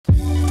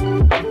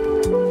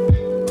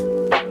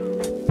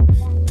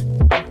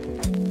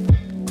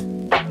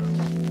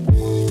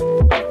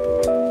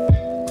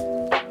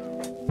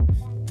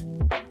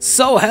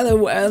So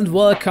hello and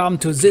welcome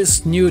to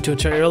this new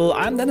tutorial.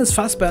 I'm Dennis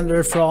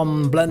Fassbender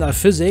from Blender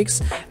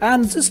Physics,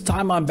 and this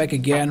time I'm back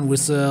again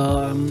with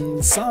a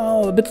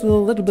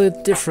little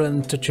bit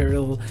different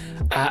tutorial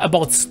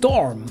about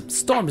Storm.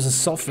 Storm is a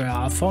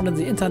software found on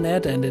the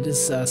internet, and it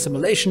is a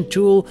simulation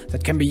tool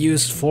that can be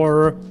used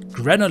for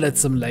granular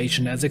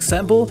simulation as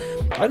example.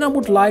 And I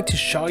would like to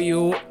show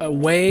you a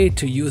way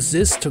to use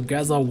this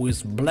together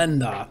with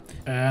Blender.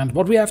 And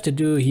what we have to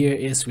do here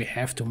is we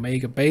have to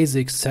make a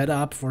basic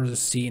setup for the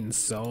scene.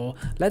 So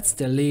let's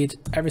delete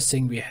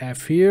everything we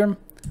have here.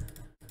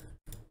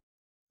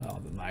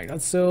 Like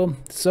that. So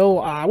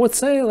I would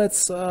say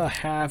let's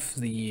have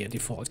the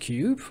default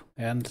cube,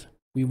 and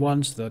we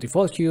want the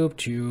default cube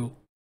to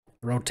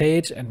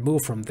rotate and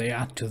move from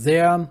there to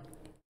there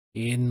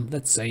in,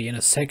 let's say, in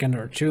a second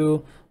or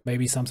two,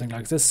 maybe something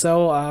like this.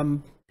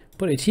 So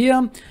put it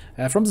here.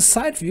 From the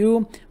side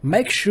view,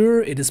 make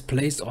sure it is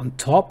placed on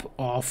top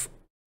of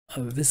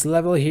this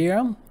level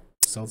here.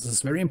 So this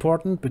is very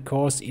important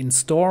because in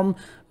Storm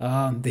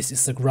this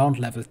is the ground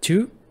level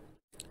 2.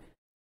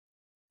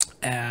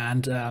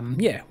 And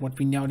yeah, what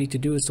we now need to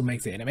do is to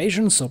make the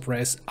animation. So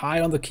press I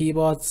on the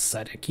keyboard,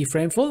 set a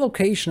keyframe for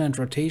location and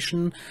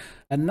rotation.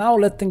 And now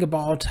let's think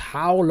about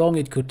how long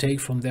it could take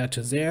from there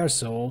to there.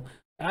 So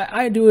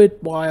I do it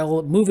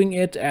while moving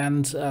it,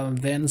 and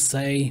then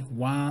say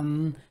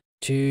 1,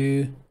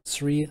 2,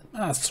 3.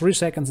 3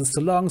 seconds is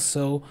too long.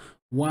 So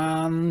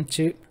 1,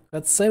 2.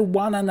 Let's say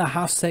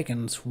 1.5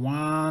 seconds.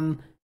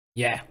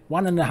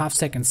 1.5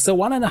 seconds. So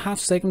 1.5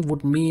 seconds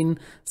would mean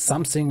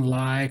something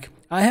like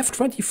I have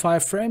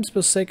 25 frames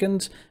per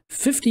second.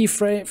 50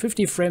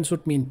 frames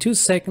would mean 2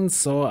 seconds.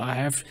 So I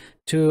have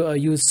to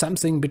use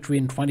something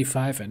between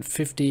 25 and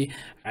 50.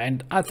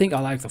 And I think I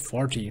like the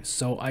 40.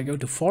 So I go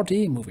to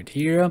 40, move it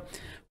here,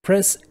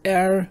 press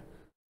R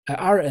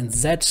and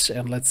Z,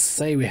 and let's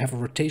say we have a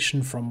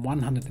rotation from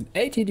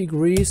 180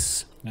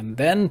 degrees, and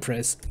then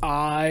press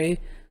I,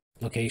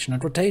 location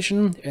and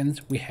rotation,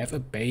 and we have a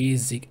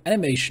basic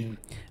animation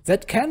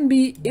that can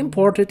be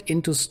imported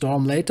into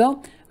Storm later,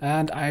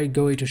 and I'm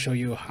going to show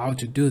you how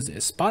to do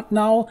this. But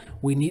now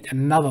we need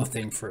another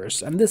thing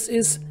first, and this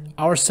is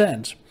our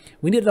sand.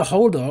 We need a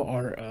holder,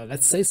 or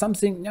let's say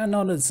something.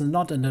 No, it's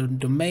not a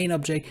domain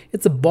object,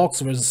 it's a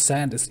box where the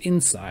sand is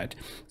inside.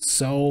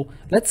 So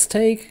let's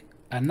take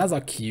another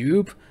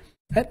cube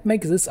and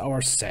make this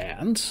our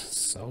sand.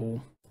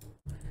 So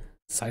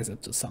size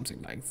it to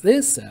something like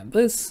this, and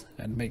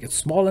make it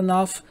small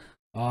enough.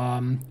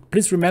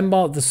 Please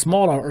remember, the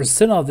smaller or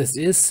thinner this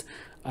is,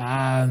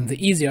 the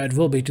easier it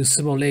will be to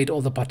simulate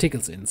all the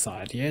particles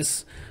inside.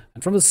 Yes,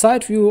 and from the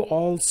side view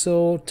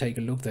also take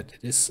a look that it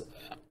is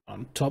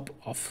on top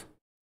of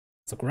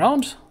the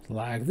ground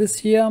like this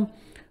here,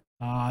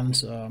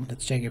 and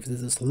let's check if this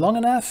is long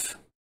enough.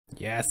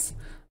 Yes,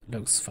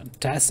 looks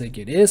fantastic.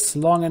 It is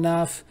long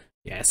enough.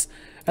 Yes,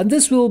 and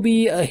this will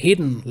be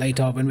hidden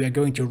later when we are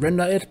going to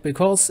render it,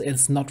 because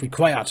it's not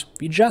required.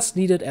 We just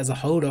need it as a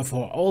holder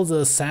for all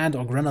the sand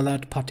or granular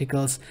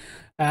particles.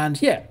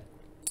 And yeah,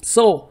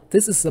 so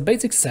this is the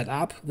basic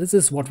setup. This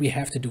is what we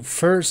have to do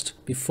first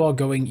before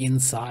going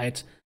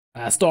inside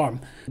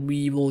Storm.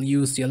 We will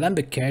use the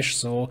Alembic cache,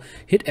 so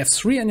hit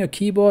F3 on your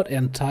keyboard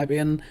and type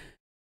in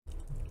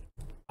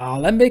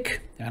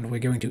Alembic, and we're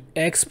going to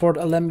export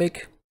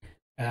Alembic.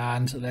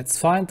 And let's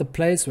find the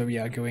place where we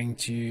are going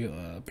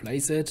to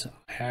place it.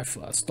 I have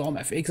Storm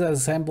FX as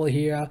a sample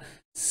here.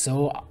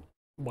 So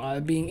while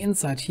being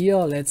inside here,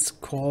 let's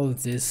call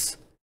this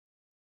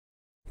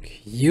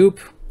cube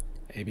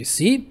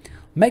ABC.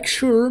 Make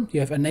sure you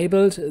have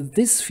enabled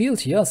this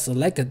field here,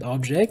 selected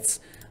objects,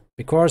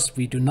 because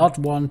we do not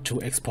want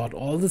to export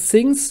all the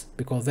things,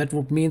 because that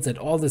would mean that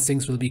all the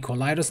things will be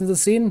colliders in the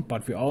scene,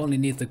 but we only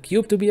need the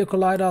cube to be a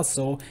collider,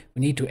 so we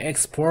need to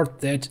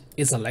export that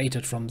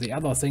isolated from the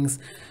other things.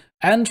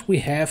 And we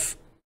have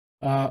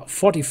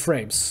 40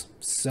 frames,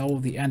 so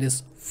the end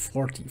is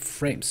 40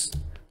 frames.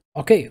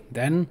 Okay,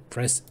 then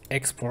press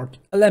export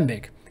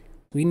Alembic.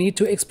 We need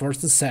to export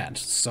the sand,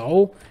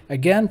 so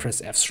again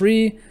press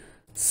F3,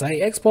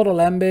 say export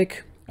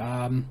Alembic,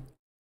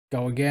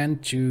 go again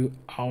to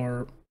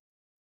our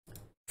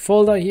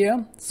folder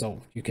here.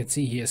 So you can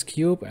see here's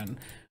cube, and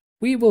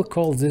we will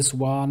call this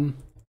one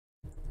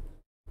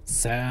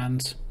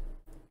sand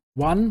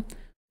 1.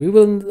 We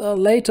will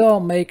later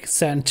make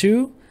sand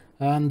 2,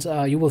 and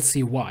you will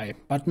see why.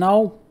 But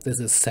now this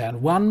is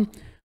sand 1.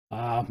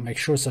 Make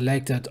sure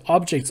selected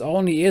objects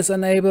only is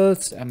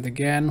enabled, and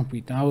again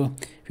we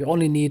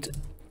only need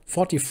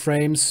 40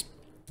 frames,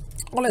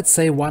 or let's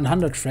say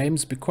 100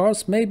 frames,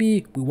 because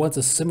maybe we want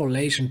the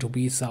simulation to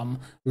be some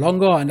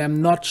longer, and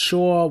I'm not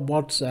sure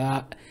what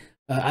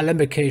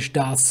Alembic cache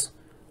does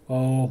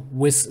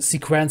with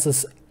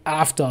sequences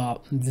after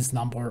this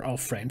number of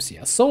frames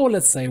here. So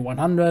let's say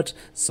 100,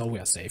 so we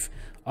are safe.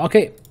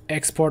 Okay,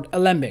 export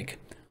Alembic.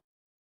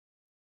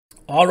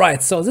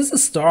 Alright, so this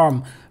is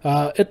Storm.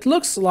 It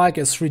looks like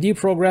a 3D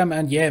program,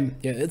 and yeah,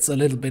 it's a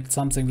little bit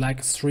something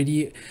like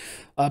 3D.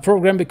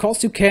 program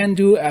because you can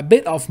do a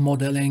bit of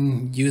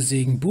modeling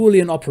using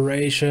Boolean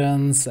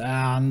operations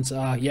and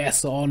yeah,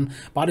 so on,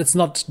 but it's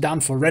not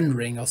done for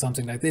rendering or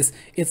something like this.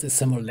 It's a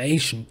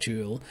simulation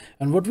tool.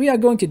 And what we are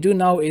going to do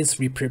now is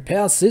we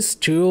prepare this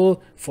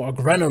tool for a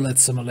granular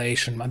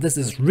simulation. And this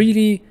is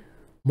really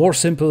more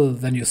simple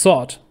than you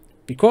thought,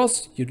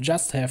 because you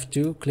just have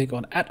to click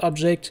on Add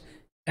Object,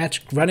 Add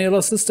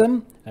Granular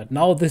System, and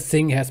now this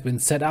thing has been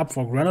set up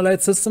for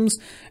granulate systems.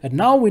 And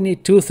now we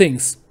need two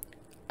things: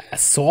 a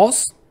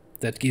source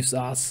that gives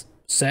us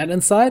sand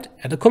inside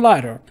and a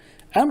collider.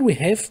 And we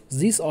have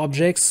these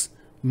objects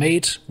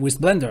made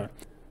with Blender.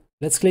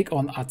 Let's click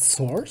on Add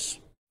Source.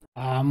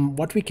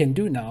 What we can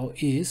do now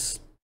is,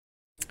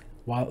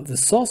 while the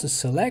source is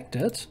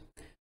selected,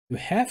 you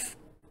have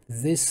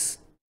this,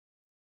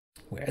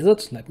 where is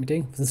it? Let me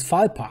think. This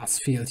file path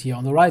field here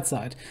on the right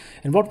side.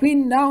 And what we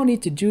now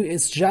need to do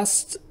is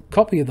just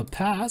copy the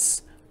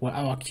path where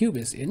our cube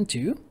is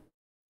into.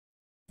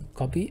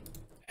 Copy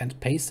and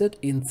paste it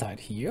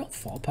inside here,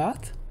 file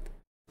path.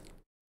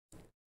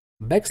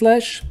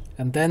 Backslash,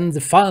 and then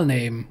the file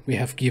name we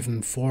have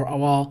given for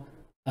our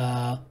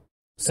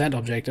sand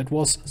object. It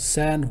was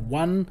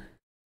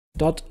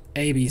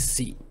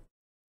sand1.abc.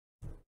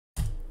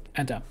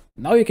 Enter.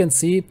 Now you can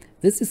see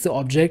this is the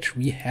object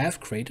we have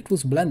created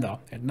with Blender,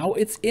 and now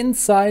it's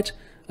inside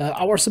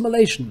our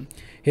simulation.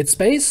 Hit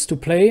space to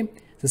play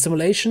the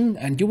simulation,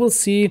 and you will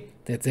see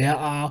that there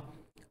are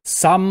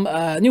some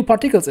new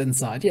particles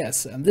inside.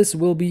 Yes, and this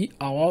will be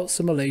our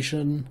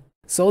simulation.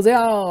 So there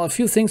are a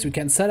few things we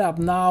can set up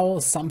now,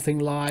 something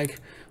like,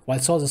 while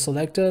source is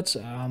selected,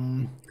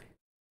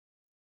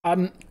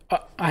 I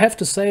have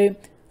to say,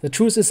 the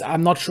truth is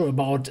I'm not sure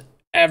about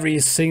every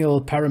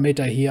single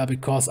parameter here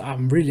because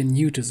I'm really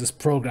new to this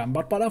program,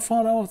 but I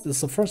found out this,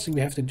 the first thing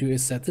we have to do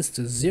is set this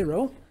to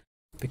 0,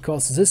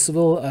 because this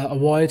will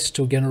avoid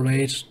to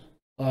generate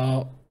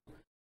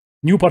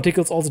new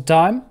particles all the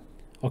time.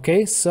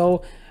 Okay,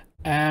 so,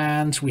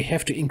 and we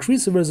have to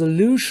increase the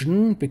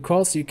resolution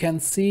because you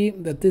can see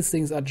that these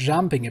things are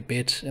jumping a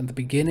bit in the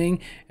beginning,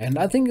 and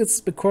I think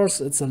it's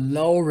because it's a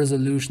low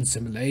resolution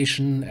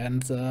simulation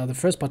and the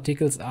first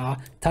particles are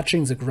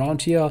touching the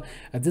ground here,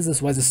 and this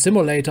is why the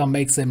simulator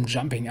makes them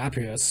jumping up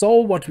here. So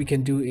what we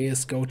can do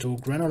is go to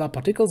granular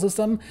particle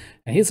system,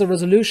 and here's the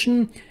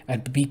resolution,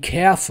 and be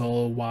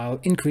careful while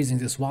increasing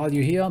this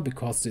value here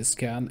because this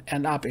can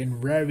end up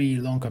in very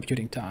long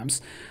computing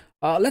times.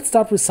 Let's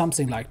start with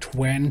something like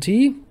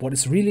 20. What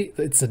is really,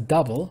 it's a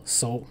double,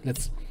 so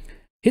let's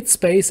hit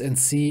space and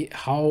see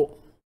how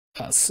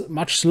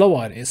much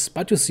slower it is.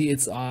 But you see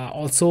it's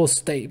also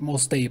more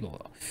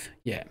stable.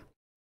 Yeah.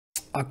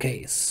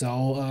 Okay,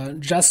 so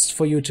just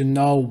for you to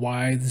know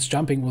why this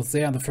jumping was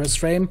there in the first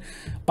frame.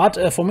 But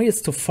for me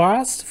it's too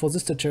fast. For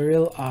this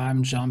tutorial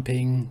I'm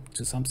jumping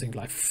to something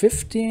like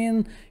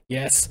 15.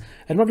 Yes,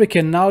 and what we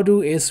can now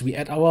do is we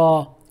add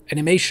our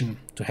animation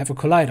to have a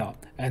collider,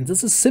 and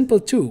this is simple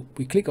too.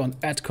 We click on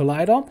Add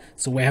Collider,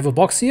 so we have a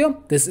box here.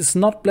 This is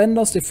not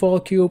Blender's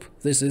default cube,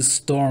 this is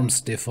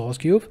Storm's default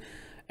cube,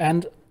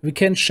 and we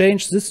can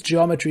change this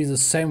geometry the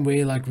same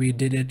way like we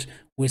did it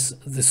with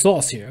the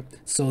source here.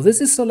 So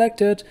this is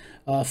selected,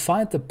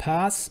 find the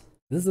path,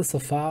 this is the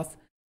path,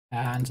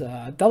 and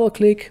double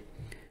click,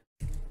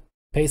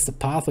 paste the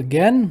path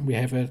again. We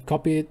have it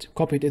copied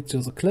it to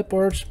the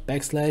clipboard,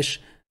 backslash,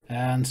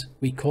 and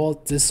we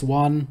called this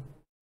one,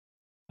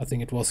 I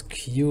think it was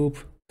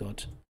cube.abc,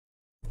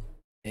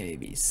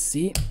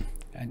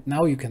 and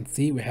now you can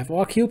see we have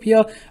our cube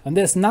here, and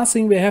there's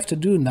nothing we have to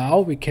do now.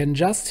 We can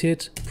just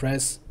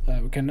press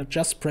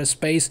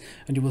space,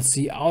 and you will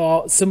see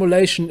our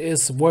simulation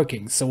is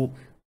working. So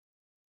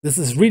this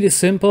is really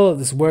simple.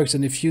 This works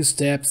in a few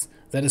steps.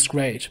 That is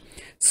great.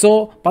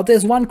 So, but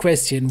there's one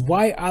question: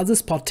 why are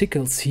these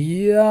particles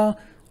here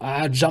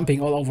jumping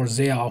all over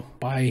there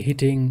by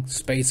hitting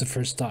space the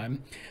first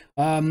time?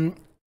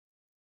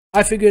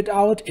 I figured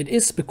out it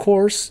is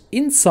because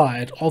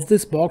inside of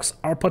this box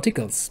are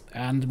particles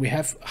and we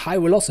have high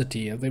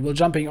velocity. They will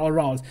jumping all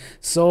around.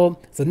 So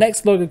the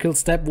next logical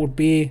step would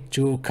be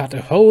to cut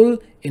a hole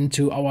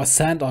into our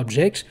sand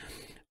object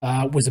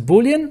with a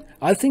Boolean.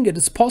 I think it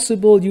is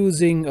possible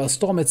using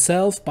Storm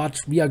itself,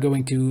 but we are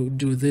going to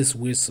do this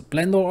with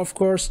Blender, of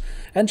course,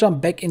 and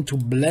jump back into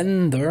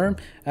Blender.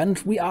 And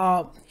we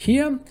are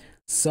here.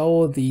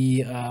 So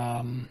the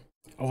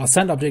our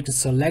sand object is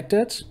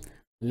selected.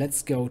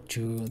 Let's go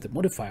to the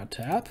modifier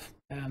tab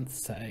and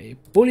say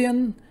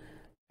Boolean,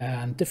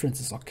 and difference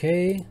is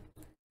okay.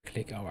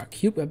 Click our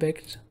cube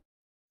object,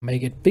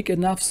 make it big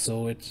enough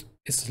so it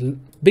is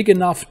big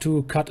enough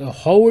to cut a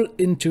hole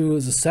into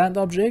the sand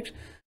object.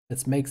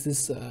 Let's make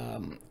this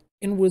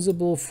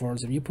invisible for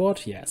the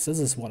viewport. Yes,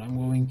 this is what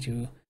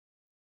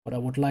I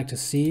would like to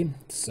see.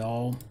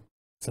 So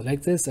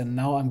select this, and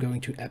now I'm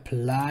going to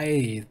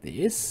apply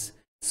this.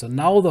 So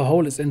now the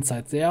hole is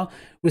inside there.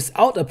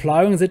 Without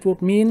applying, that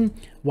would mean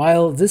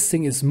while this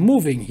thing is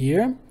moving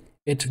here,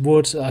 it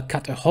would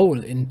cut a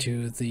hole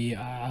into the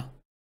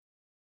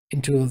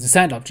into the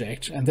sand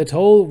object, and that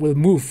hole will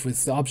move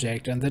with the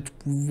object, and that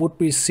would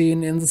be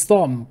seen in the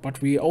storm,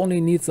 but we only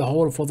need the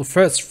hole for the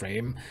first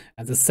frame,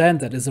 and the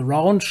sand that is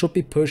around should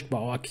be pushed by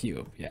our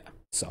cube. Yeah,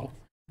 so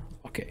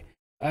okay,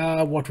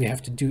 what we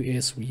have to do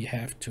is we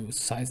have to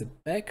size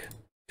it back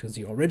to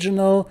the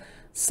original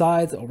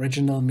size.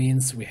 Original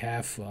means we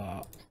have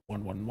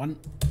 111,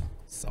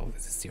 so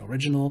this is the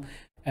original,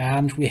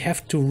 and we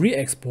have to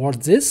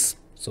re-export this.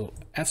 So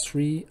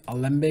F3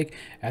 Alembic,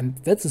 and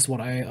that is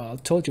what I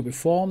told you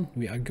before.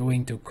 We are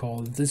going to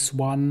call this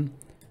one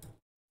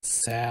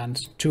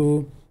sand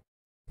 2,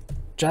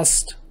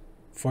 just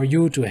for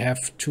you to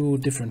have two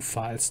different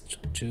files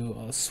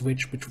to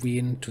switch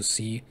between to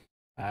see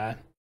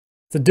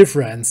the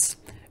difference,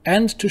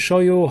 and to show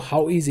you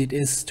how easy it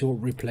is to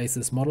replace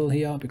this model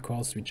here,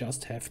 because we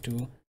just have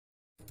to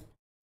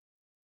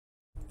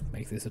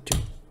make this a 2.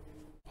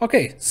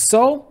 Okay,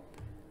 so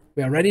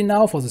we are ready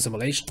now for the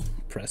simulation.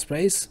 Press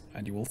space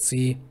and you will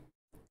see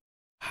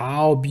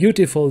how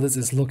beautiful this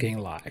is looking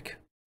like.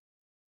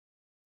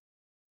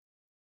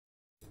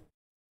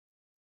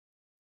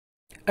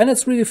 And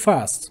it's really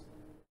fast.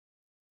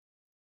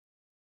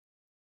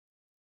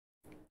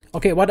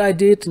 Okay, what I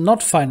did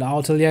not find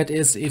out yet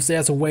is if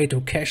there's a way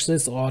to cache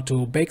this or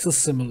to bake the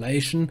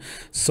simulation.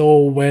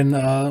 So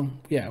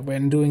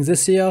when doing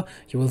this here,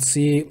 you will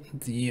see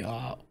the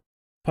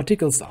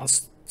particles are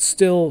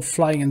still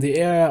flying in the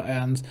air,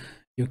 and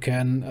you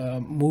can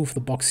move the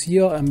box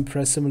here and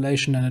press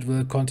simulation and it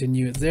will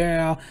continue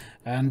there,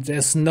 and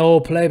there's no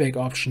playback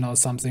option or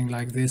something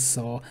like this.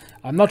 So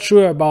I'm not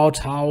sure about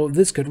how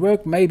this could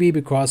work, maybe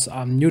because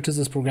I'm new to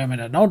this program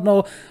and I don't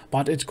know,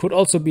 but it could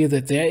also be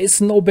that there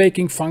is no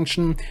baking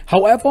function.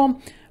 However,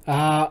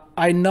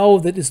 I know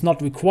that it's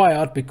not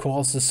required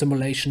because the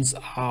simulations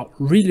are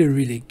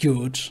really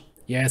good.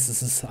 Yes,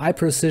 this is high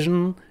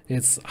precision,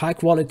 it's high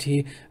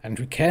quality, and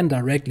we can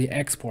directly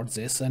export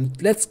this. And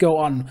let's go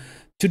on.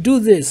 To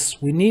do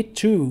this, we need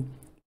to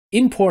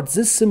import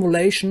this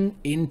simulation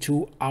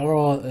into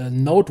our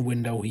node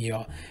window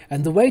here.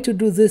 And the way to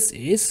do this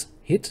is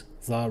hit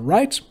the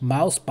right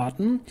mouse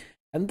button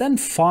and then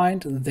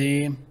find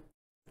the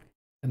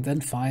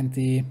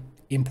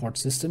import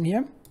system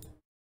here.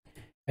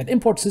 And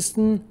import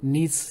system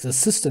needs the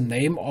system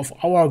name of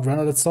our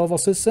granular solver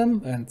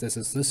system, and this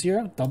is this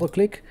here. Double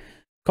click,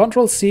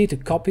 Control C to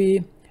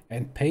copy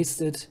and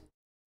paste it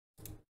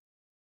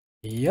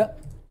here.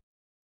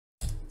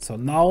 So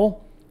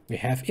now we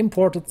have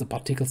imported the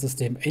particle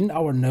system in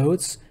our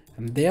nodes,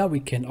 and there we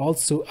can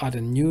also add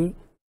a new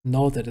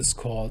node that is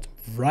called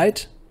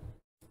write.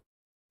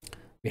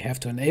 We have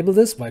to enable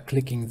this by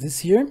clicking this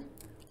here.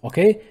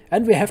 Okay,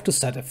 and we have to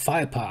set a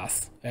file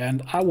path.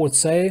 And I would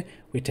say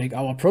we take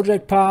our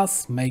project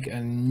path, make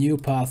a new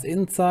path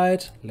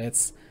inside.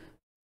 Let's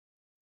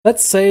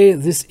say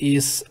this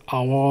is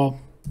our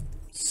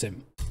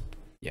sim.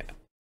 Yeah,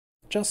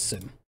 just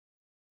sim.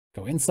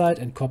 Go inside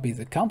and copy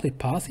the complete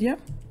path here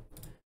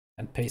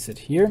and paste it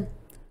here.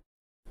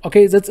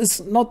 Okay, that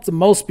is not the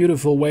most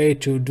beautiful way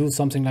to do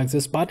something like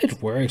this, but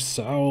it works.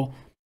 So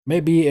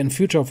maybe in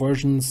future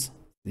versions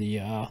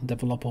the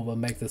developer will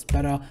make this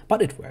better,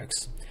 but it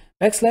works.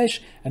 Backslash,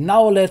 and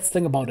now let's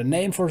think about a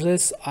name for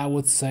this. I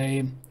would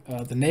say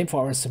the name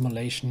for our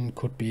simulation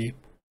could be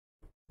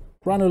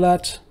granular.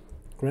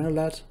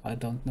 I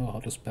don't know how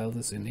to spell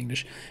this in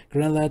English.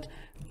 Granular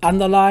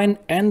underline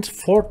and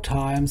 4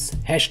 times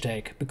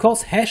hashtag,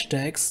 because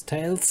hashtags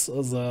tells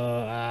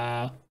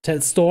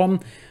Storm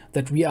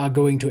that we are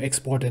going to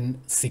export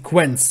in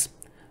sequence,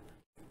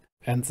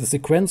 and the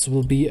sequence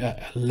will be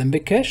a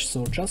Alembic cache.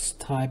 So just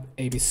type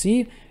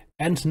ABC,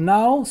 and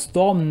now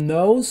Storm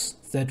knows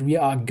that we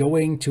are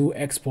going to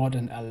export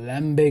an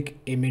Alembic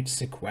image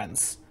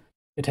sequence.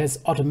 It has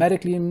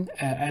automatically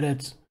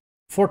added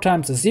 4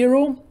 times a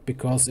 0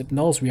 because it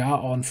knows we are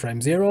on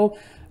frame 0.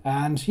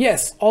 And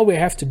yes, all we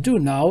have to do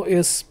now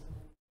is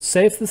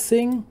save the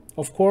thing,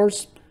 of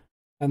course.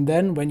 And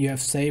then when you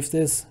have saved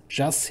this,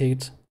 just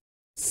hit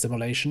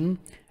simulation.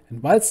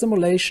 And while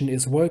simulation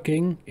is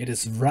working, it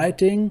is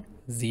writing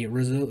the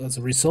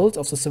result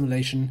of the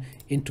simulation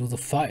into the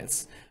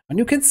files. And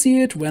you can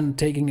see it when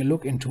taking a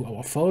look into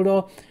our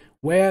folder,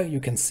 where you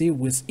can see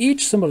with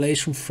each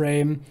simulation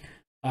frame,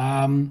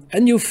 a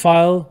new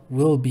file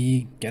will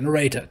be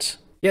generated.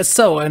 Yes,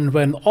 so and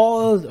when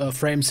all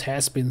frames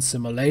has been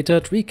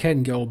simulated, we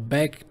can go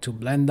back to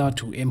Blender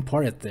to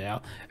import it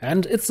there.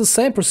 And it's the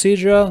same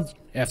procedure,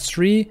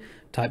 F3,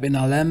 type in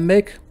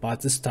Alembic,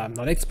 but this time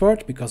not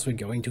export, because we're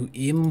going to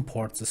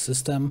import the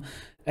system.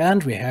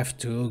 And we have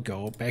to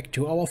go back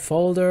to our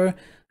folder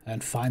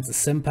and find the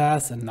sim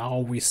path, and now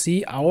we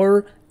see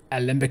our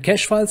Alembic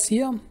cache files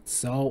here.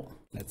 So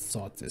let's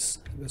sort this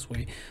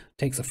way.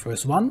 Take the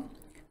first one.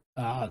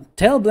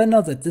 Tell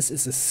Blender that this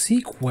is a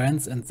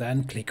sequence, and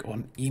then click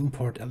on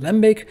import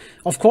Alembic.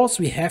 Of course,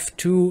 we have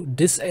to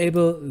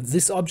disable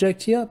this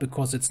object here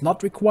because it's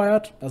not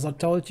required, as I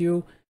told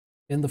you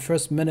in the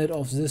first minute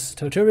of this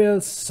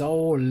tutorial.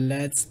 So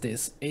let's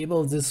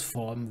disable this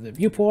from the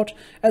viewport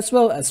as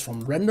well as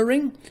from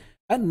rendering.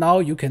 And now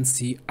you can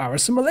see our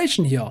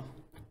simulation here.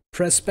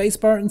 press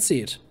spacebar and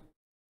see it.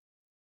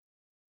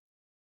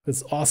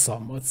 It's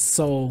awesome. It's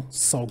so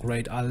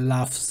great. I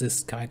love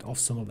this kind of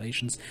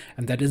simulations,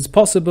 and that it's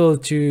possible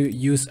to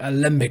use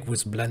Alembic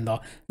with Blender.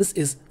 This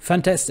is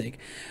fantastic.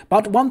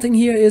 But one thing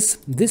here is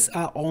these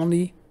are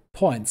only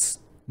points.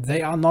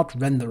 They are not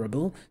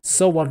renderable.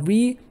 So what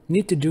we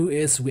need to do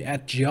is we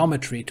add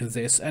geometry to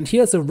this. And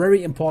here's a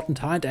very important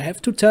hint. I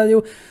have to tell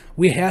you,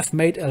 we have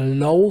made a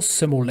low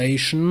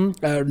simulation,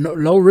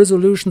 low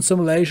resolution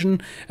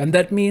simulation, and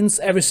that means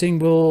everything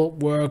will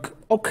work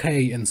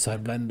okay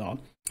inside Blender.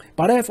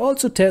 But I have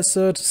also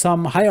tested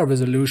some higher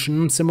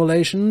resolution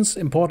simulations,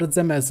 imported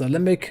them as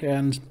Alembic,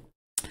 and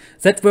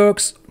that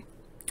works.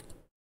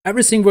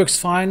 Everything works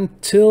fine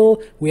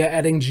till we are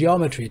adding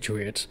geometry to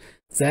it.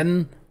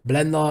 Then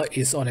Blender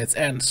is on its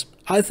end.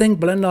 I think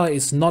Blender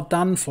is not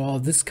done for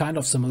this kind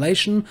of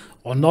simulation,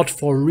 or not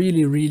for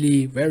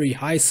really very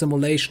high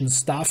simulation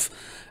stuff,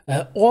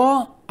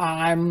 or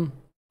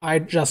I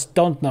just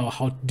don't know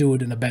how to do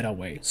it in a better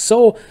way.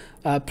 So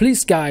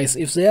please guys,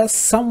 if there's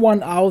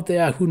someone out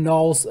there who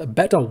knows a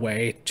better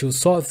way to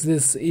solve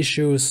these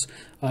issues,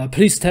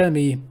 please tell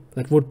me.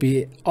 That would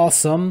be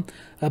awesome.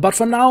 But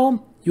for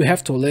now, you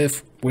have to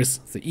live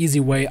with the easy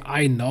way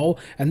I know,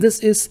 and this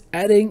is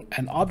adding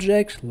an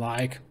object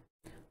like,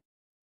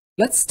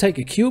 let's take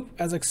a cube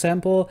as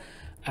example,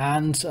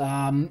 and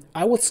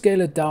I would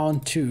scale it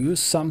down to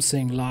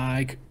something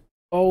like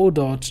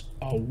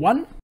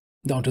 0.01.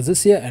 down to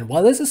this here, and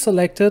while this is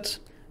selected,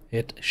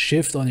 hit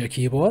Shift on your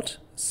keyboard,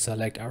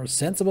 select our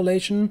sand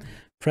simulation,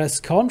 press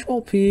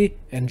Ctrl P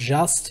and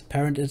just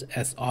parent it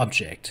as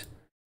object.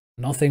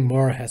 Nothing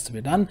more has to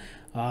be done.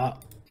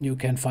 You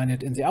can find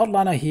it in the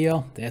outliner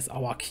here. There's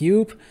our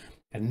cube,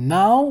 and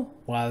now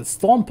while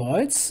storm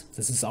points,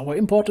 this is our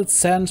imported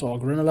sand or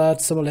granular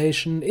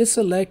simulation, is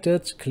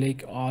selected,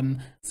 click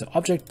on the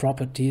object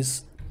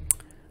properties,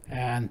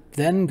 and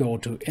then go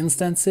to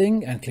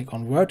instancing and click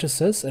on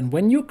vertices. And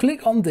when you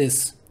click on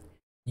this,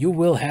 you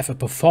will have a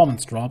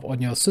performance drop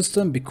on your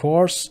system,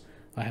 because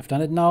I have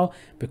done it now,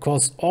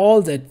 because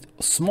all the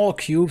small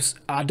cubes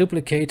are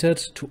duplicated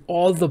to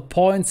all the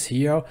points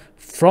here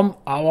from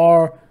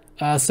our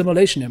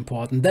simulation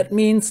import. And that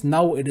means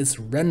now it is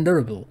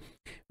renderable.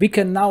 We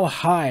can now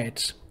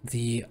hide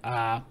the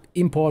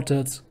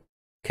imported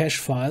cache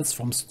files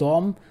from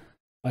Storm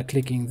by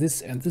clicking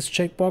this and this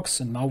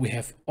checkbox, and now we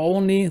have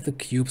only the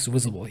cubes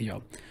visible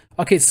here.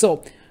 Okay,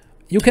 so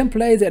you can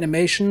play the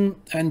animation,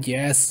 and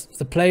yes,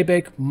 the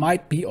playback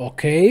might be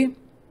okay.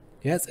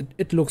 Yes,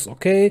 it looks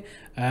okay,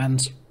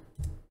 and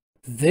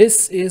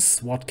this is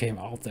what came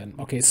out then.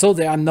 Okay, so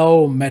there are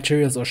no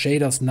materials or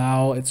shaders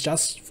now. It's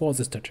just for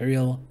this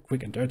tutorial,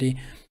 quick and dirty.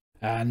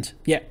 And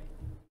yeah,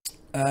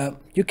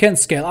 you can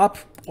scale up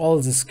all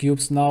these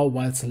cubes now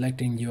while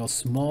selecting your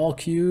small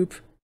cube.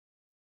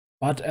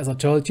 But as I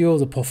told you,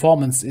 the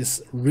performance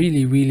is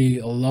really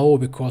low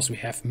because we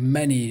have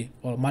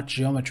much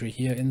geometry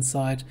here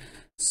inside.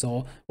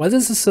 So while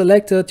this is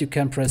selected, you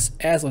can press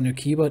S on your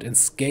keyboard and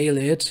scale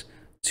it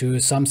to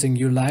something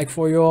you like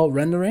for your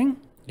rendering.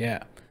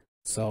 Yeah,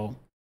 so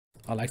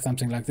I like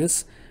something like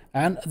this.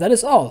 And that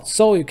is all.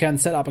 So you can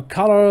set up a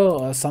color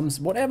or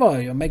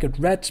whatever. You make it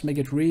red, make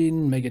it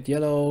green, make it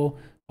yellow.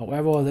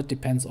 However, that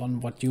depends on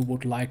what you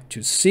would like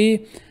to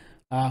see.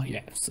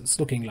 Yeah, so it's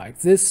looking like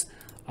this.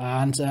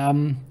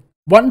 And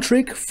one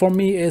trick for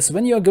me is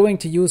when you're going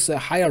to use a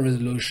higher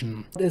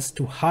resolution is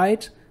to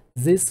hide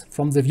this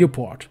from the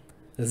viewport.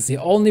 This is the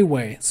only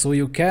way. So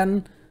you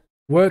can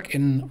work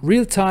in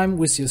real time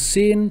with your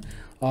scene.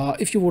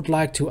 If you would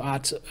like to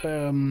add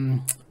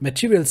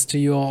materials to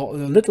your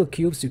little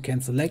cubes, you can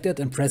select it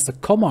and press the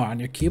comma on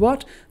your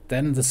keyboard.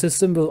 Then the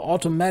system will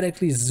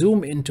automatically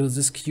zoom into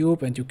this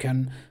cube, and you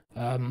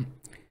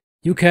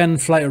can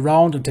fly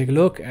around and take a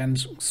look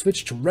and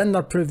switch to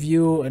render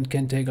preview and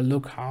can take a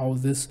look how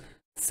this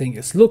thing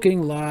is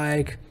looking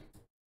like.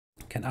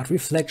 Can add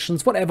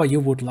reflections, whatever you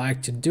would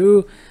like to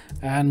do,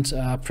 and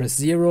press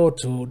 0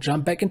 to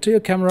jump back into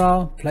your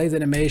camera, play the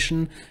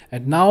animation,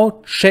 and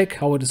now check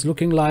how it is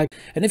looking like.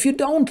 And if you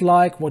don't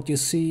like what you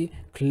see,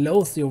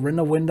 close your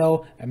render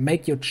window and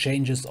make your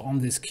changes on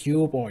this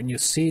cube or in your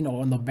scene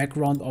or on the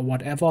background or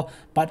whatever,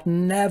 but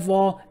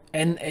never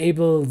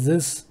enable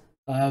this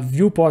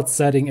viewport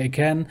setting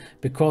again,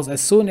 because as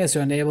soon as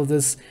you enable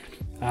this,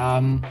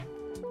 Blender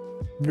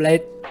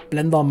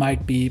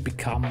might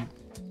become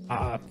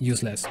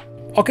useless.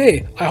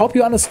 Okay, I hope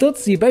you understood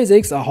the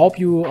basics. I hope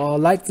you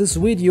liked this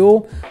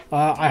video.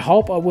 I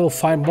hope I will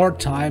find more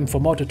time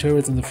for more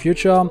tutorials in the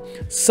future.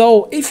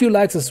 So if you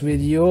like this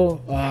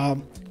video,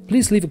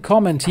 please leave a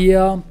comment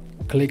here,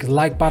 click the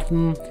like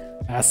button,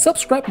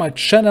 subscribe my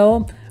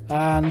channel,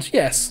 and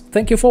yes,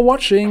 thank you for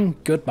watching.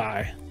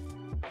 Goodbye.